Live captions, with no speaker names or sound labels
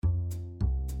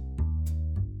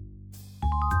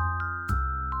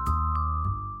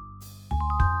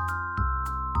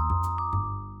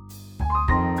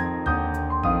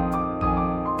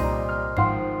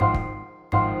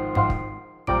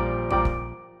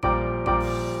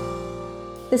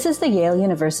This is the Yale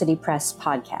University Press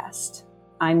podcast.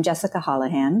 I'm Jessica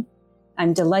Holohan.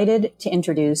 I'm delighted to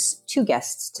introduce two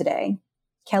guests today,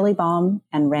 Kelly Baum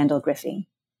and Randall Griffey.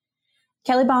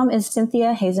 Kelly Baum is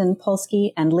Cynthia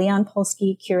Hazen-Polsky and Leon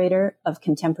Polsky Curator of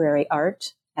Contemporary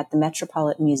Art at the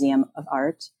Metropolitan Museum of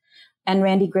Art, and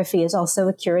Randy Griffey is also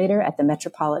a curator at the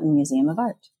Metropolitan Museum of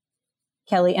Art.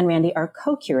 Kelly and Randy are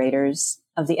co-curators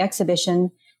of the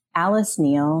exhibition Alice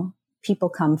Neel, People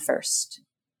Come First,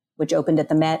 which opened at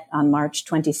the Met on March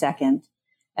 22nd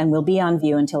and will be on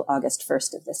view until August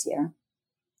 1st of this year.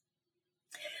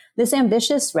 This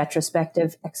ambitious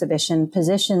retrospective exhibition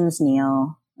positions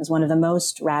Neel as one of the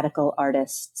most radical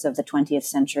artists of the 20th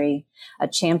century, a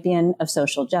champion of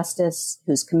social justice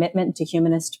whose commitment to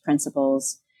humanist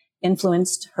principles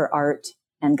influenced her art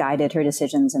and guided her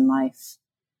decisions in life.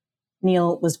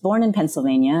 Neel was born in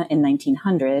Pennsylvania in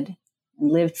 1900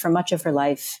 and lived for much of her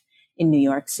life in New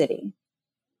York City.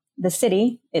 The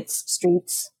city, its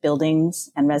streets, buildings,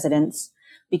 and residents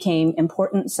became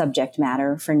important subject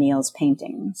matter for Neel's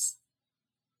paintings.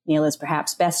 Neel is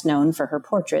perhaps best known for her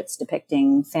portraits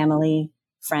depicting family,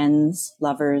 friends,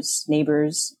 lovers,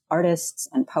 neighbors, artists,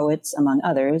 and poets, among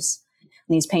others.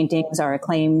 These paintings are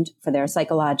acclaimed for their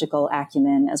psychological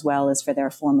acumen as well as for their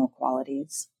formal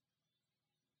qualities.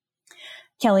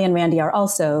 Kelly and Randy are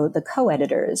also the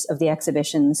co-editors of the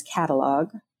exhibition's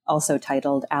catalog, also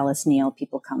titled Alice Neel,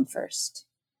 People Come First.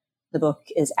 The book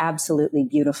is absolutely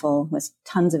beautiful with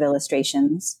tons of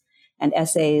illustrations and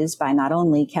essays by not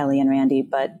only Kelly and Randy,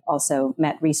 but also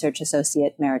Met Research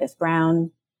Associate Meredith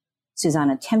Brown,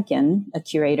 Susanna Temkin, a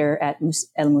curator at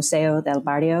El Museo del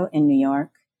Barrio in New York,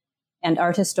 and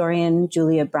art historian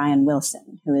Julia Bryan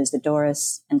Wilson, who is the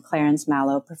Doris and Clarence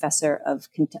Mallow Professor of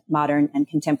Modern and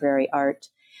Contemporary Art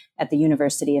at the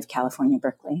University of California,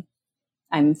 Berkeley.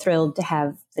 I'm thrilled to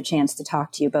have the chance to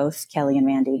talk to you both, Kelly and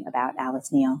Randy, about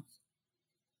Alice Neel.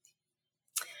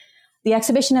 The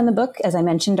exhibition and the book, as I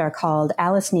mentioned, are called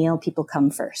Alice Neel, People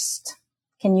Come First.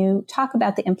 Can you talk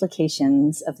about the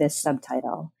implications of this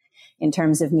subtitle in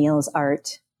terms of Neel's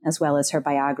art, as well as her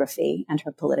biography and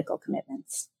her political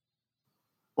commitments?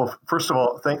 Well, first of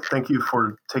all, thank you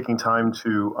for taking time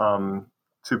to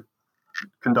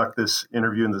conduct this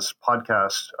interview and this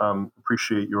podcast.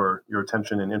 Appreciate your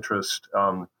attention and interest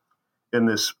in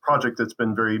this project that's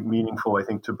been very meaningful, I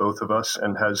think, to both of us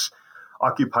and has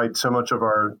occupied so much of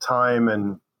our time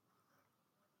and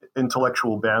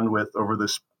intellectual bandwidth over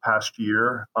this past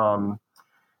year. The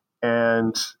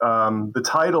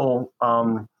title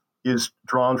is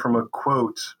drawn from a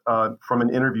quote from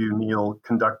an interview Neel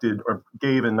conducted or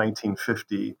gave in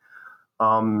 1950.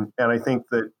 And I think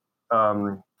that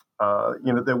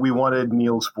that we wanted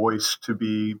Neel's voice to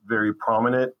be very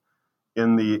prominent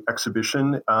in the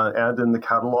exhibition and in the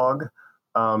catalog.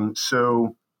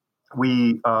 So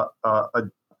we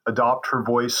adopt her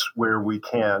voice where we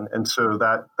can. And so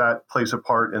that plays a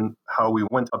part in how we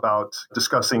went about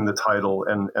discussing the title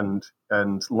and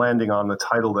landing on the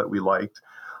title that we liked.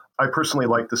 I personally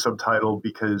like the subtitle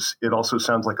because it also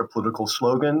sounds like a political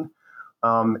slogan.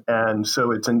 And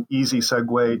so it's an easy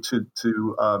segue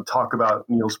to talk about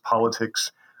Neel's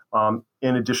politics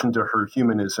in addition to her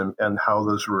humanism and how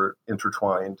those were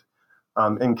intertwined.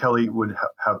 And Kelly would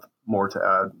have more to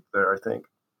add there, I think.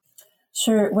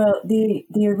 Sure. Well, the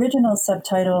original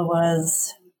subtitle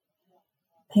was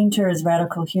Painter as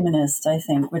Radical Humanist, I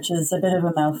think, which is a bit of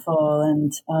a mouthful,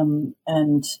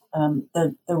 and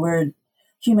the word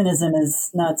humanism is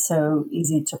not so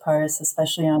easy to parse,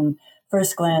 especially on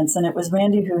first glance. And it was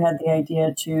Randy who had the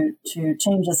idea to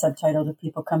change the subtitle to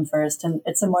People Come First. And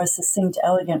it's a more succinct,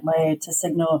 elegant way to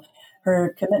signal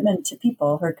her commitment to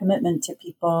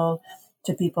people,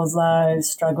 to people's lives,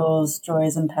 struggles,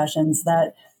 joys, and passions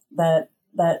that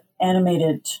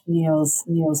animated Neel's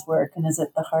work and is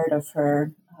at the heart of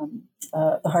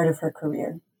her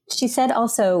career. She said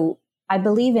also, I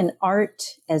believe in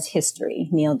art as history.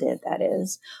 Neel did, that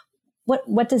is.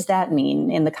 What does that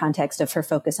mean in the context of her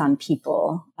focus on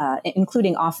people,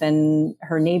 including often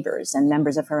her neighbors and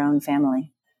members of her own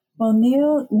family? Well,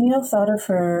 Neel thought of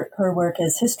her work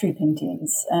as history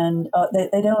paintings, and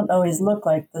they don't always look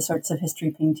like the sorts of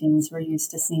history paintings we're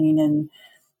used to seeing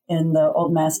in the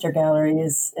old master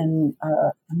galleries in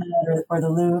Met or the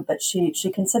Louvre. But she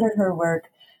considered her work,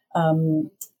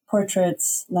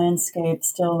 portraits, landscapes,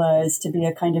 still lives, to be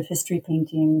a kind of history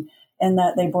painting, and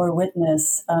that they bore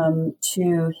witness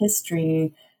to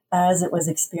history as it was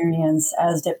experienced,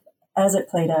 as it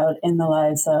played out in the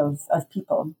lives of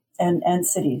people and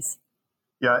cities.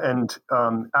 Yeah, and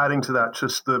adding to that,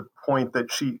 just the point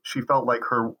that she felt like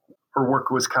her work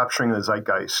was capturing the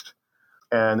zeitgeist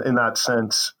and in that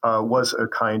sense was a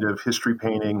kind of history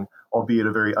painting, albeit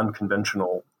a very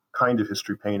unconventional kind of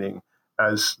history painting,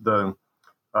 as the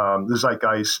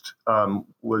zeitgeist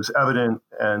was evident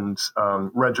and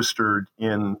registered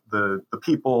in the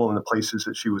people and the places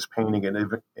that she was painting at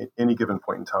any given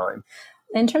point in time.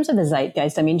 In terms of the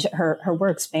zeitgeist, I mean, her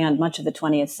work spanned much of the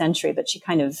 20th century, but she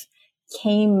kind of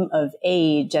came of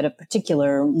age at a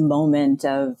particular moment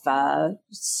of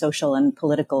social and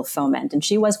political foment. And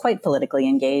she was quite politically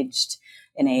engaged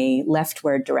in a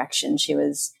leftward direction. She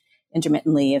was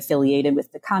intermittently affiliated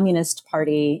with the Communist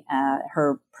Party.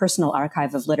 Her personal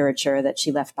archive of literature that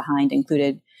she left behind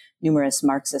included numerous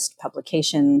Marxist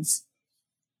publications.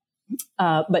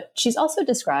 But she's also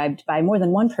described by more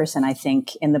than one person, I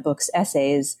think, in the book's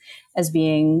essays as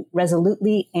being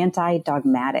resolutely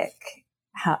anti-dogmatic.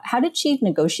 How did she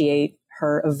negotiate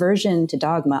her aversion to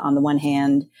dogma on the one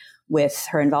hand with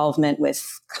her involvement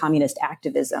with communist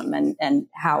activism, and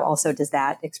how also does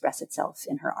that express itself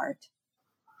in her art?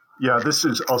 Yeah, this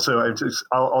is also,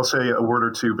 I'll say a word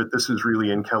or two, but this is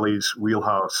really in Kelly's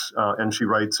wheelhouse, and she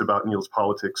writes about Neil's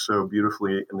politics so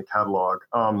beautifully in the catalog.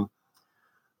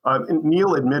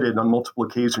 Neil admitted on multiple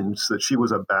occasions that she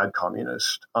was a bad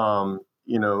communist, and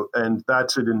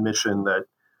that's an admission that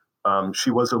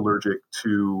she was allergic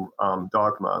to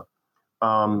dogma.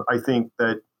 I think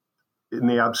that in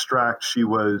the abstract, she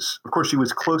was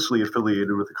closely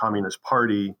affiliated with the Communist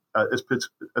Party,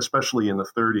 especially in the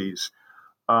 30s.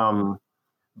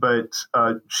 But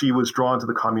she was drawn to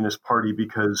the Communist Party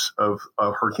because of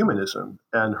her humanism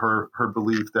and her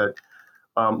belief that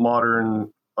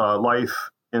modern life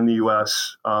in the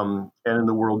U.S. And in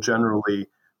the world generally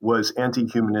was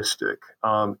anti-humanistic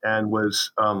and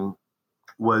was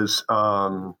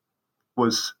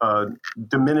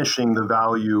diminishing the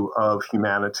value of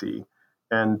humanity.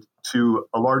 And to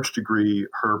a large degree,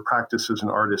 her practice as an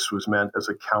artist was meant as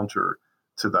a counter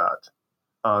to that.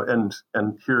 And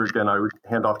here again, I would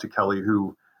hand off to Kelly,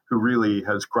 who really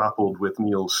has grappled with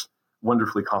Neil's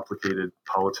wonderfully complicated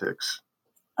politics.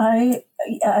 I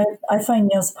find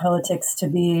Neil's politics to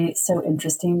be so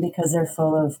interesting because they're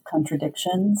full of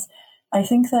contradictions. I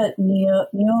think that Neil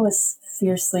was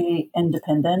fiercely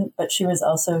independent, but she was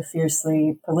also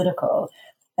fiercely political.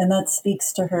 And that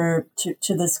speaks to her,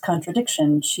 to this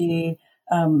contradiction. She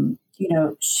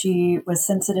was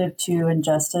sensitive to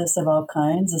injustice of all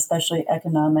kinds, especially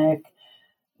economic,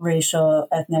 racial,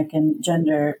 ethnic, and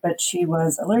gender. But she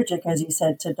was allergic, as you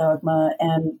said, to dogma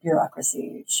and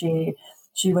bureaucracy.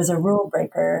 She was a rule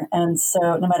breaker. And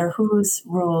so no matter whose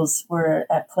rules were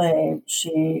at play,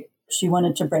 she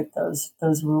wanted to break those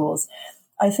rules.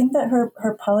 I think that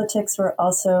her politics were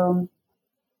also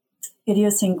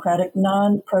idiosyncratic,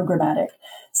 non-programmatic.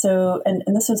 So, and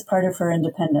this was part of her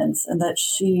independence, and that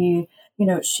she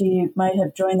might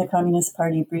have joined the Communist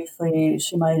Party briefly.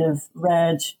 She might have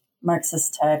read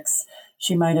Marxist texts.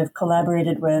 She might have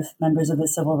collaborated with members of the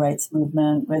civil rights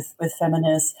movement, with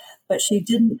feminists, but she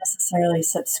didn't necessarily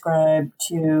subscribe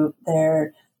to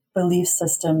their belief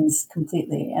systems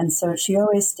completely. And so she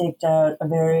always staked out a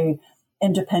very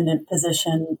independent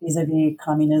position vis-a-vis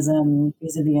communism,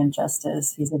 vis-a-vis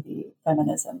injustice, vis-a-vis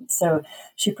feminism. So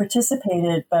she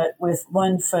participated, but with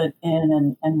one foot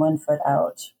in and one foot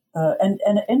out. And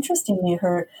interestingly,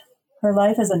 her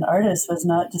life as an artist was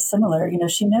not dissimilar.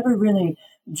 She never really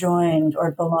joined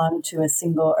or belonged to a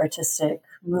single artistic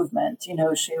movement.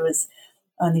 She was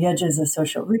on the edges of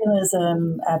social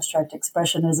realism. Abstract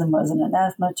expressionism wasn't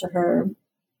anathema to her.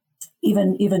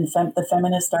 Even the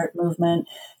feminist art movement,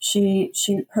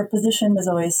 her position was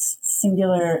always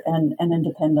singular and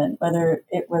independent, whether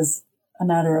it was a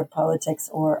matter of politics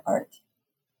or art.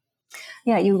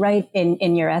 Yeah, you write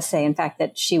in your essay, in fact,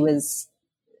 that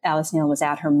Alice Neel was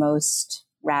at her most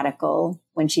radical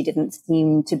when she didn't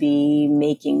seem to be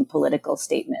making political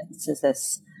statements. Is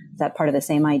that part of the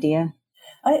same idea?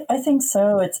 I think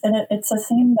so. It's a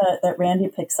theme that Randy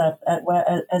picks up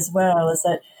as well, is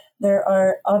that there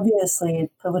are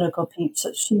obviously political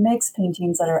paintings. She makes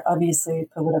paintings that are obviously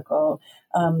political.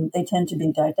 They tend to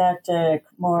be didactic,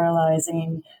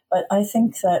 moralizing, but I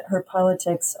think that her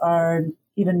politics are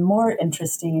even more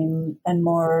interesting and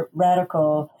more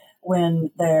radical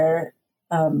when they're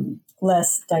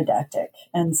less didactic.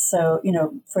 And so,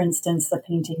 for instance, the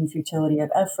painting Futility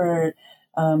of Effort,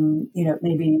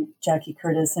 maybe Jackie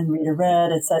Curtis and Rita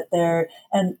Red, it's that there,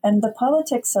 and the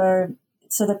politics are,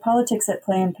 so the politics at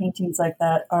play in paintings like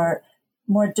that are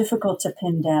more difficult to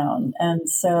pin down. And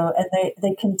so, and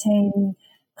they contain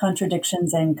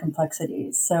contradictions and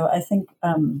complexities. So I think,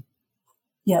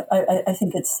 I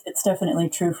think it's definitely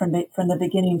true from the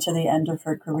beginning to the end of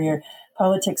her career.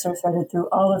 politics are threaded through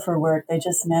all of her work. They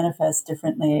just manifest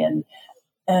differently. And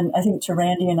I think to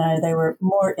Randy and I, they were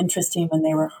more interesting when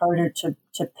they were harder to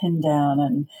pin down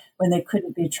and when they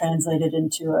couldn't be translated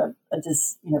into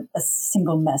a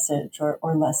single message or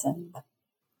lesson.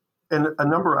 And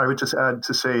I would just add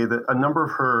to say that a number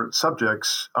of her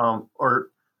subjects are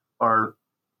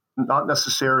not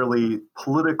necessarily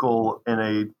political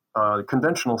in a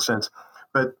conventional sense,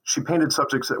 but she painted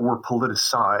subjects that were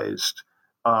politicized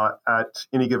at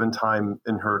any given time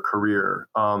in her career.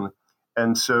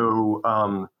 And so,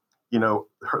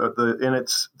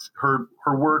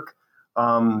 her work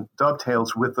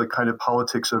dovetails with the kind of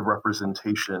politics of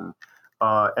representation,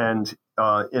 and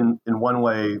in one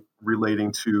way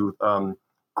relating to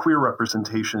queer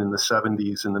representation in the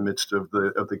 70s in the midst of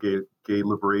the gay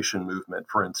liberation movement,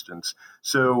 for instance.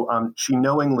 So she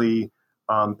knowingly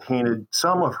painted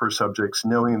some of her subjects,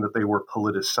 knowing that they were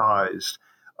politicized.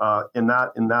 In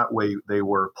that way, they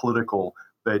were political,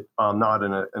 but not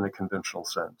in a conventional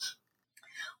sense.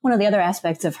 One of the other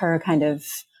aspects of her kind of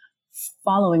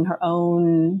following her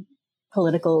own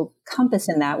political compass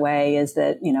in that way is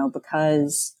that,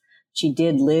 because she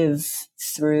did live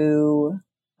through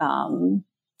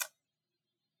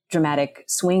dramatic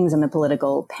swings in the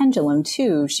political pendulum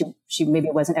too, she maybe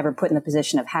wasn't ever put in the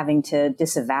position of having to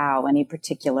disavow any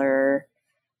particular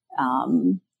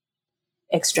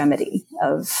extremity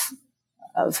of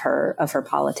her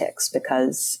politics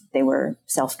because they were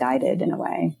self-guided in a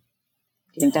way.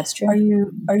 Do you think that's true?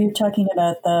 Are you talking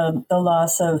about the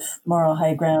loss of moral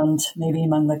high ground maybe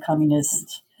among the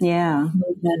communist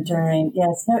movement during?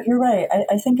 Yes, no, you're right.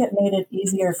 I think it made it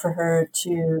easier for her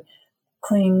to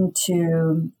cling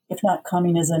to, if not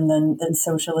communism, then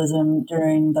socialism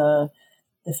during the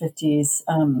 50s,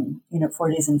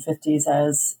 40s and 50s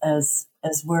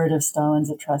as word of Stalin's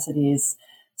atrocities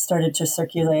started to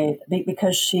circulate,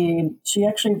 because she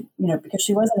actually, because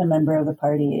she wasn't a member of the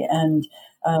party, and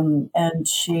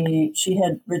she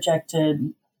had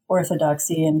rejected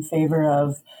orthodoxy in favor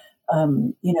of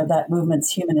that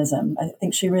movement's humanism. I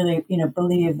think she really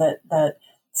believed that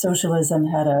socialism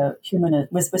had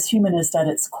was humanist at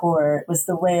its core. It was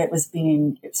the way it was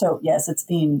being. So yes, it's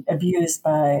being abused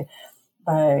by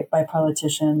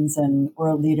politicians and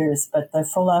world leaders, but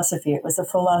it was a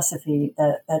philosophy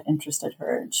that interested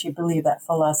her. She believed that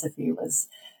philosophy was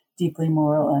deeply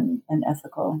moral and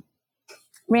ethical.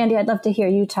 Randy, I'd love to hear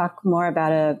you talk more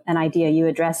about an idea you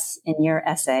address in your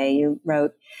essay. You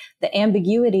wrote, "The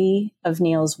ambiguity of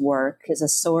Neil's work is a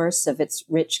source of its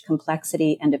rich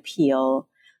complexity and appeal,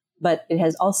 but it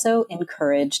has also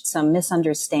encouraged some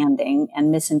misunderstanding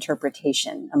and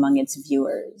misinterpretation among its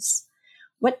viewers."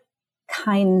 What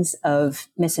kinds of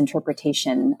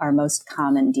misinterpretation are most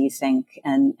common, do you think,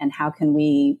 and how can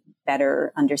we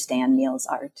better understand Neil's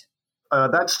art?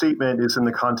 That statement is in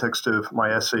the context of my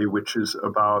essay, which is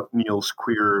about Neil's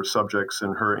queer subjects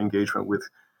and her engagement with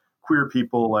queer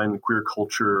people and queer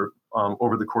culture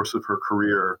over the course of her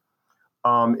career.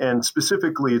 And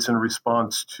specifically, it's in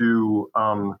response to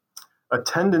a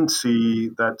tendency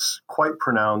that's quite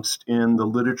pronounced in the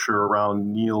literature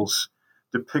around Neil's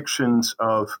depictions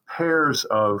of pairs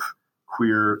of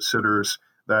queer sitters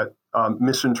that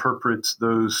misinterprets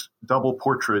those double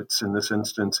portraits, in this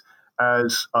instance,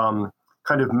 as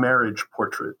kind of marriage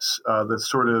portraits, the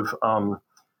sort of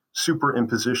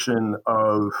superimposition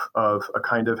of a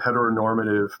kind of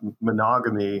heteronormative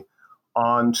monogamy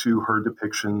onto her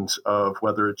depictions of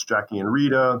whether it's Jackie and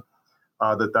Rita,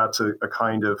 that's a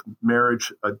kind of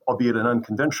marriage, albeit an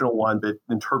unconventional one, but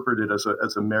interpreted as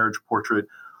a marriage portrait,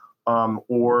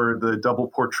 or the double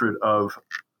portrait of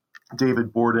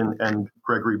David Borden and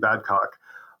Gregory Badcock,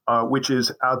 which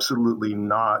is absolutely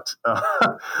not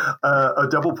a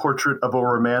double portrait of a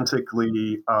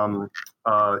romantically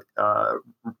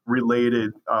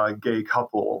related gay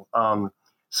couple.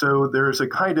 So there's a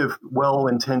kind of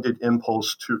well-intended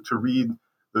impulse to read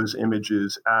those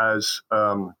images as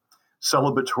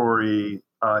celebratory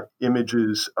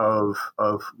images of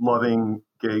loving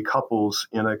gay couples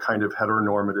in a kind of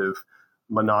heteronormative,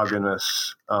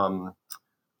 monogamous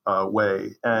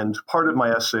way. And part of my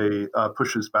essay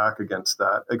pushes back against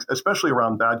that, especially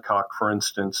around Badcock, for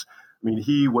instance. I mean,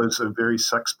 he was a very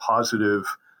sex-positive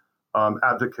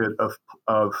advocate of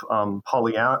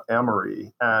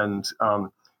polyamory, and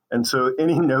so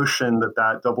any notion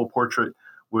that double portrait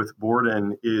with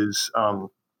Borden is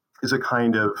a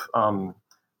kind of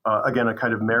again a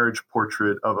kind of marriage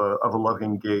portrait of a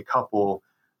loving gay couple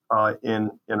in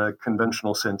a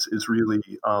conventional sense is really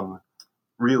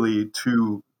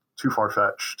too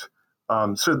far-fetched.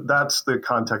 So that's the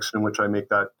context in which I make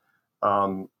that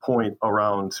point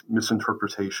around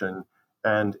misinterpretation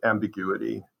and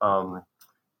ambiguity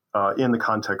in the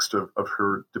context of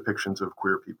her depictions of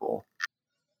queer people.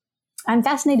 I'm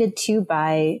fascinated too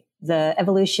by the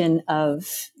evolution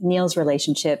of Neil's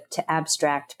relationship to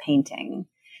abstract painting,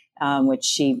 which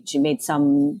she made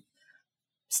some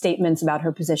statements about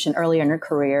her position earlier in her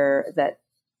career that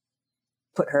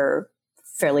put her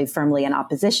fairly firmly in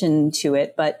opposition to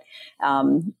it. But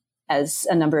as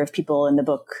a number of people in the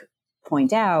book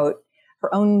point out,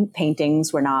 her own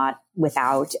paintings were not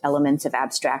without elements of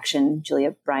abstraction.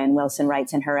 Julia Bryan Wilson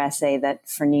writes in her essay that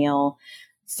for Neil,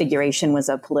 figuration was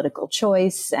a political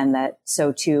choice, and that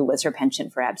so too was her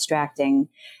penchant for abstracting.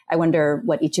 I wonder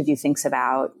what each of you thinks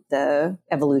about the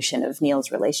evolution of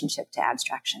Neil's relationship to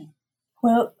abstraction.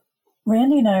 Well,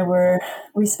 Randy and I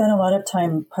we spent a lot of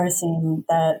time parsing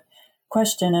that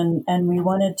question, and we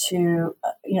wanted to,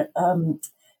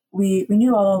 we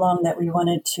knew all along that we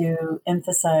wanted to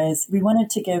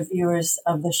give viewers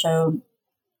of the show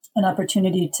an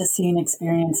opportunity to see and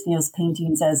experience Neil's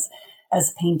paintings as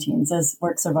paintings, as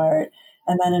works of art.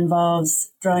 And that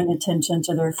involves drawing attention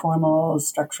to their formal,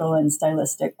 structural, and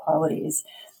stylistic qualities.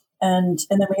 And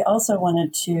then we also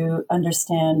wanted to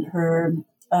understand her,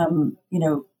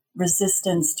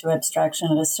 resistance to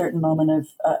abstraction at a certain moment of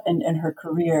in her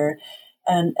career.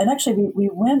 And actually, we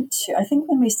went to, I think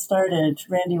when we started,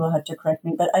 Randy will have to correct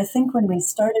me, but I think when we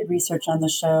started research on the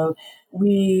show,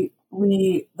 the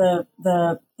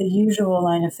usual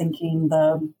line of thinking,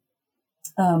 the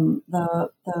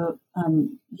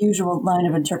usual line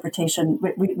of interpretation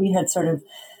we had sort of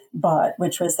bought,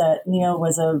 which was that Neil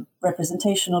was a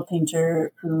representational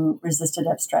painter who resisted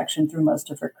abstraction through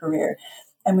most of her career.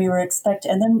 And we were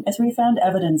and then as we found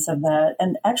evidence of that,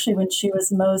 and actually when she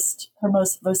was her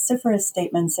most vociferous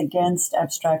statements against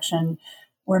abstraction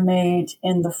were made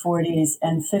in the 40s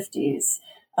and 50s.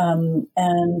 And,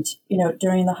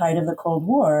 during the height of the Cold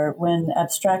War, when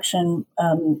abstraction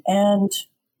and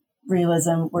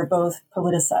realism were both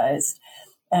politicized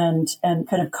and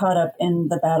kind of caught up in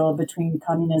the battle between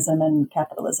communism and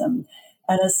capitalism.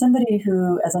 And as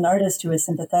an artist who is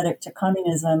sympathetic to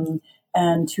communism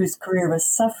and whose career was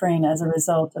suffering as a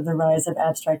result of the rise of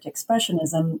abstract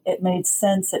expressionism, it made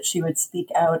sense that she would speak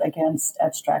out against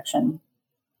abstraction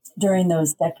during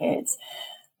those decades.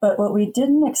 But what we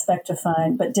didn't expect to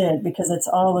find, but did, because it's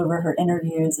all over her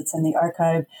interviews, it's in the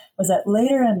archive, was that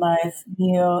later in life,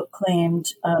 Neil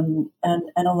claimed an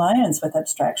alliance with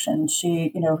abstraction.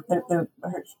 She, the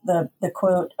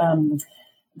quote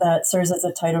that serves as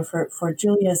a title for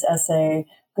Julia's essay,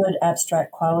 "Good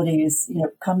Abstract Qualities,"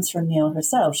 comes from Neil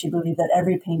herself. She believed that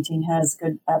every painting has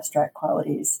good abstract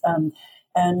qualities.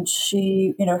 And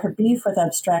she, her beef with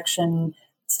abstraction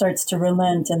starts to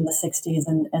relent in the 60s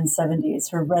and 70s.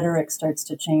 Her rhetoric starts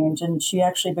to change, and she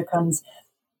actually becomes,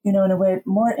 in a way,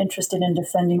 more interested in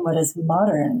defending what is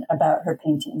modern about her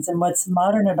paintings. And what's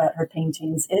modern about her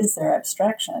paintings is their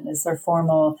abstraction, is their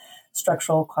formal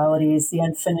structural qualities, the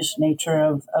unfinished nature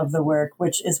of the work,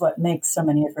 which is what makes so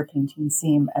many of her paintings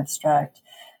seem abstract.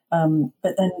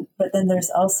 But then there's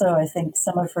also, I think,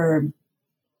 some of her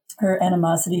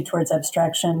animosity towards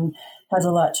abstraction has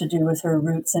a lot to do with her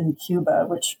roots in Cuba,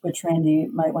 which Randy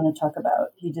might want to talk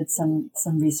about. He did some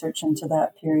research into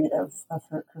that period of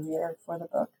her career for the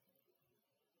book.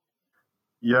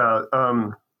 Yeah,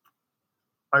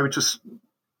 I would just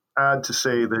add to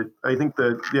say that I think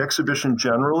that the exhibition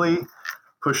generally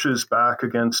pushes back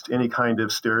against any kind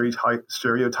of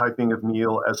stereotyping of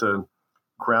Neil as a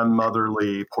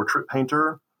grandmotherly portrait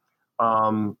painter.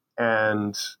 And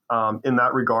in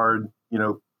that regard,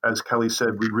 as Kelly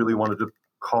said, we really wanted to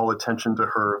call attention to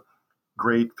her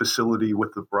great facility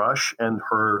with the brush and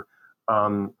her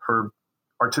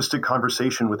artistic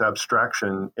conversation with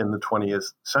abstraction in the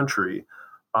 20th century,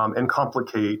 and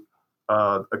complicate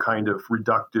a kind of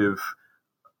reductive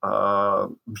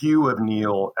view of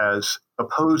Neil as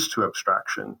opposed to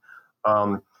abstraction.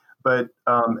 But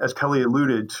as Kelly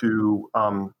alluded to,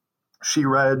 she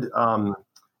read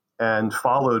and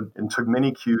followed and took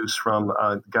many cues from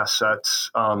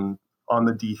Gasset's on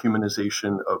the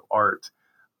dehumanization of art,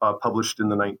 published in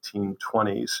the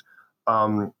 1920s.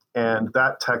 And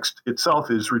that text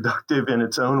itself is reductive in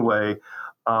its own way,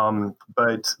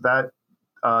 but that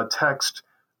text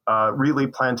really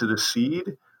planted a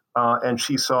seed, and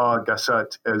she saw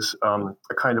Gasset as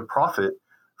a kind of prophet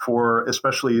for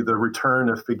especially the return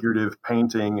of figurative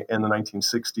painting in the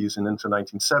 1960s and into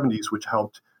 1970s, which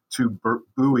helped to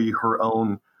buoy her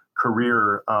own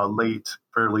career,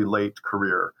 fairly late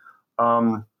career.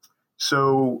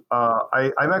 So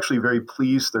I'm actually very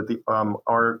pleased that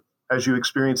as you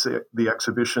experience the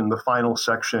exhibition, the final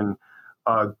section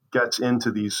gets into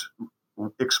these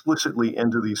explicitly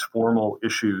into these formal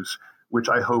issues, which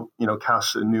I hope,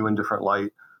 casts a new and different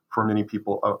light for many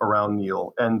people around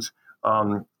Neil, and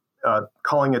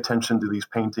calling attention to these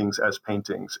paintings, as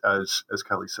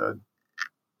Kelly said.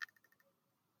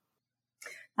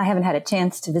 I haven't had a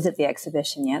chance to visit the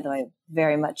exhibition yet, though I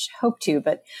very much hope to,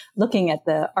 but looking at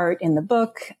the art in the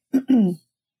book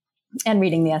and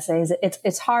reading the essays,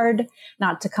 it's hard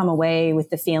not to come away with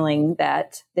the feeling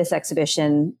that this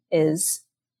exhibition is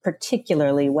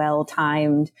particularly well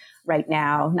timed right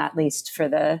now, not least for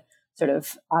the sort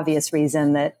of obvious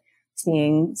reason that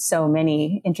seeing so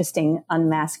many interesting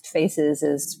unmasked faces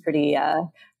is pretty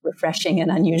refreshing and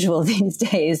unusual these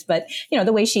days. But,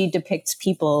 the way she depicts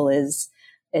people is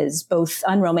both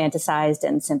unromanticized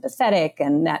and sympathetic,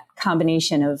 and that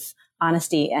combination of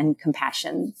honesty and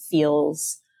compassion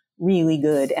feels really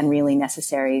good and really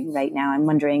necessary right now. I'm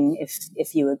wondering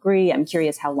if you agree. I'm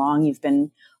curious how long you've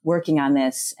been working on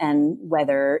this and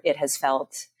whether it has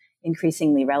felt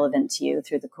increasingly relevant to you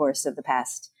through the course of the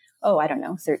past,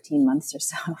 13 months or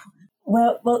so.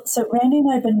 Well, so Randy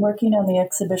and I have been working on the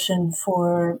exhibition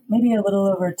for maybe a little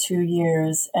over 2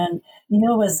 years, and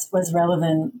Neil was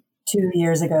relevant 2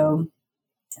 years ago.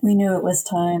 We knew it was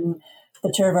time.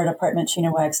 The chair of our department,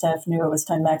 Sheena Wagstaff, knew it was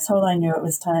time. Max Holine knew it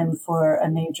was time for a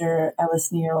major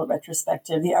Alice Neel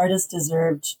retrospective. The artist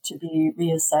deserved to be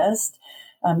reassessed.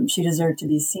 She deserved to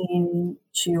be seen.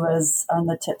 She was on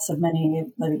the tips of many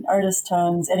living artist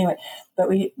tongues. Anyway, but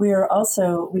we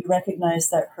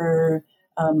recognized that her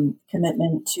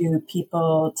commitment to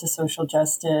people, to social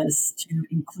justice, to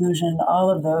inclusion,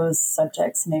 all of those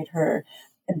subjects made her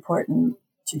important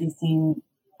to be seen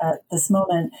at this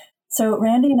moment. So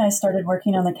Randy and I started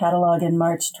working on the catalog in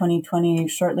March 2020,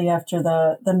 shortly after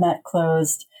the Met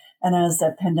closed, and as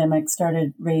the pandemic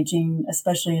started raging,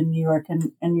 especially in New York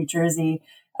and New Jersey.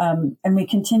 And we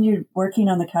continued working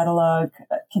on the catalog,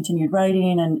 continued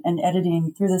writing and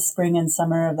editing through the spring and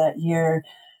summer of that year,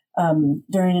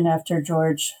 during and after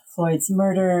George Floyd's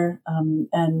murder, and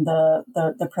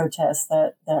the protests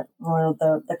that roiled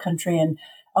the country. And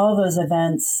all those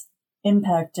events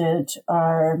impacted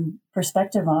our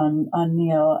perspective on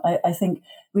Neil. I think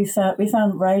we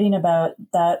found writing about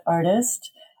that artist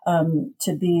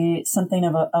to be something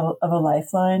of a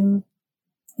lifeline.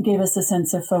 It gave us a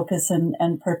sense of focus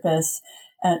and purpose,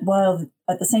 and while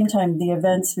at the same time the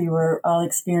events we were all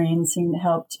experiencing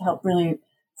helped really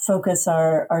focus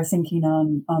our thinking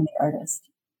on the artist.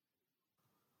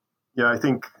 Yeah, I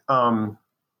think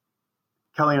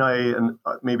Kelly and I, and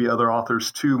maybe other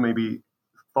authors too, maybe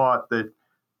thought that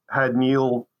had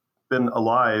Neil been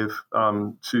alive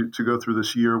to go through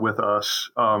this year with us,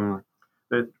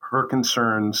 that her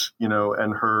concerns,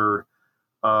 and her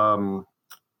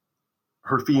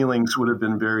feelings would have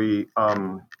been very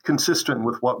consistent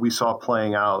with what we saw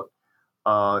playing out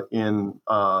in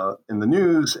the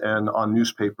news and on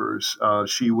newspapers.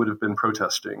 She would have been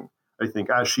protesting, I think,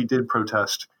 as she did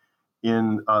protest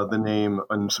in the name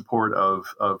and support of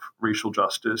racial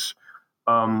justice.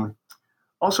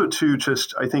 Also, too,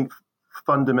 just I think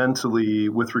fundamentally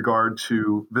with regard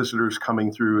to visitors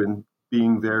coming through and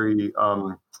being very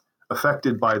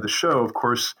affected by the show, of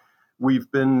course,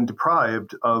 we've been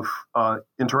deprived of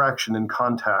interaction and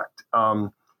contact.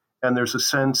 And there's a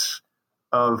sense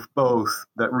of both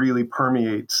that really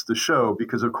permeates the show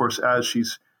because, of course, as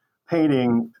she's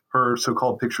painting her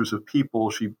so-called pictures of people,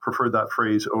 she preferred that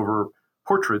phrase over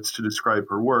portraits to describe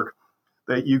her work,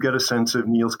 that you get a sense of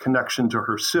Neil's connection to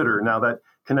her sitter. Now, that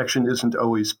connection isn't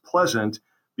always pleasant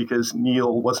because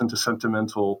Neil wasn't a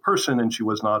sentimental person and she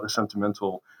was not a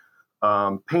sentimental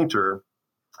painter.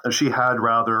 She had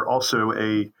rather also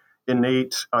a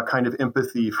innate kind of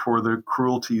empathy for the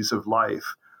cruelties of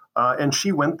life. And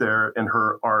she went there in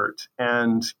her art.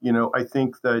 And, I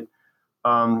think that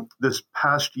this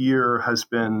past year has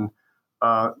been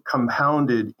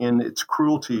compounded in its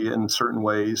cruelty in certain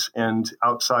ways and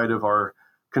outside of our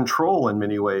control in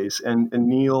many ways. And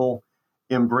Neil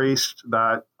embraced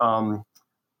that,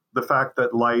 the fact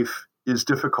that life is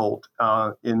difficult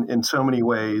in so many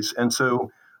ways. And so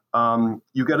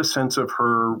you get a sense of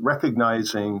her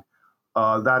recognizing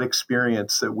that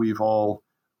experience that we've all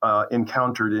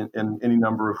encountered in any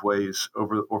number of ways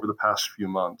over the past few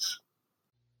months.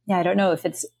 Yeah, I don't know if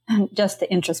it's just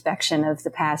the introspection of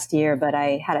the past year, but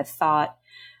I had a thought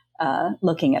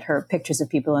looking at her pictures of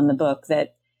people in the book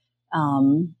that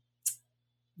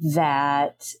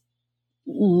that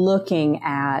looking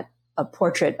at a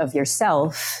portrait of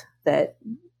yourself that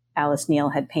Alice Neel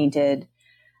had painted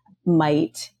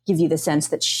might give you the sense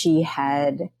that she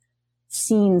had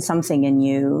seen something in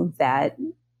you that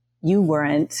you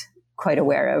weren't quite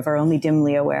aware of, or only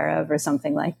dimly aware of, or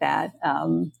something like that.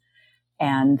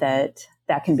 And that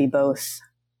can be both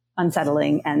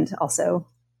unsettling and also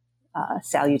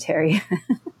salutary.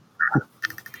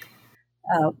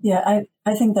 Yeah,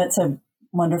 I think that's a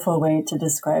wonderful way to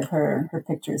describe her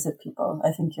pictures of people.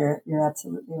 I think you're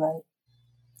absolutely right.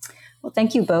 Well,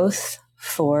 thank you both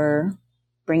for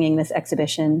bringing this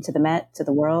exhibition to the Met, to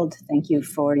the world. Thank you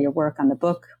for your work on the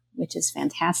book, which is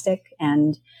fantastic.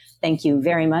 And thank you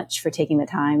very much for taking the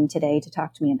time today to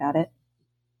talk to me about it.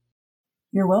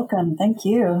 You're welcome. Thank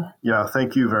you. Yeah,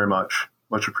 thank you very much.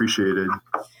 Much appreciated.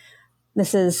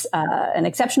 This is an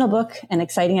exceptional book, an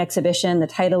exciting exhibition. The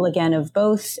title again of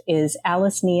both is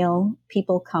Alice Neel,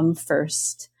 People Come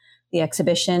First. The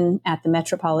exhibition at the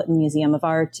Metropolitan Museum of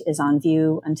Art is on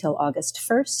view until August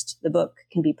 1st. The book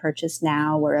can be purchased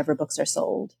now wherever books are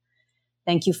sold.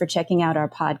 Thank you for checking out our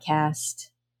podcast.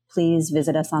 Please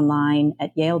visit us online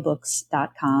at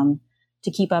yalebooks.com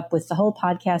to keep up with the whole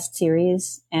podcast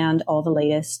series and all the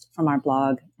latest from our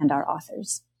blog and our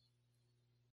authors.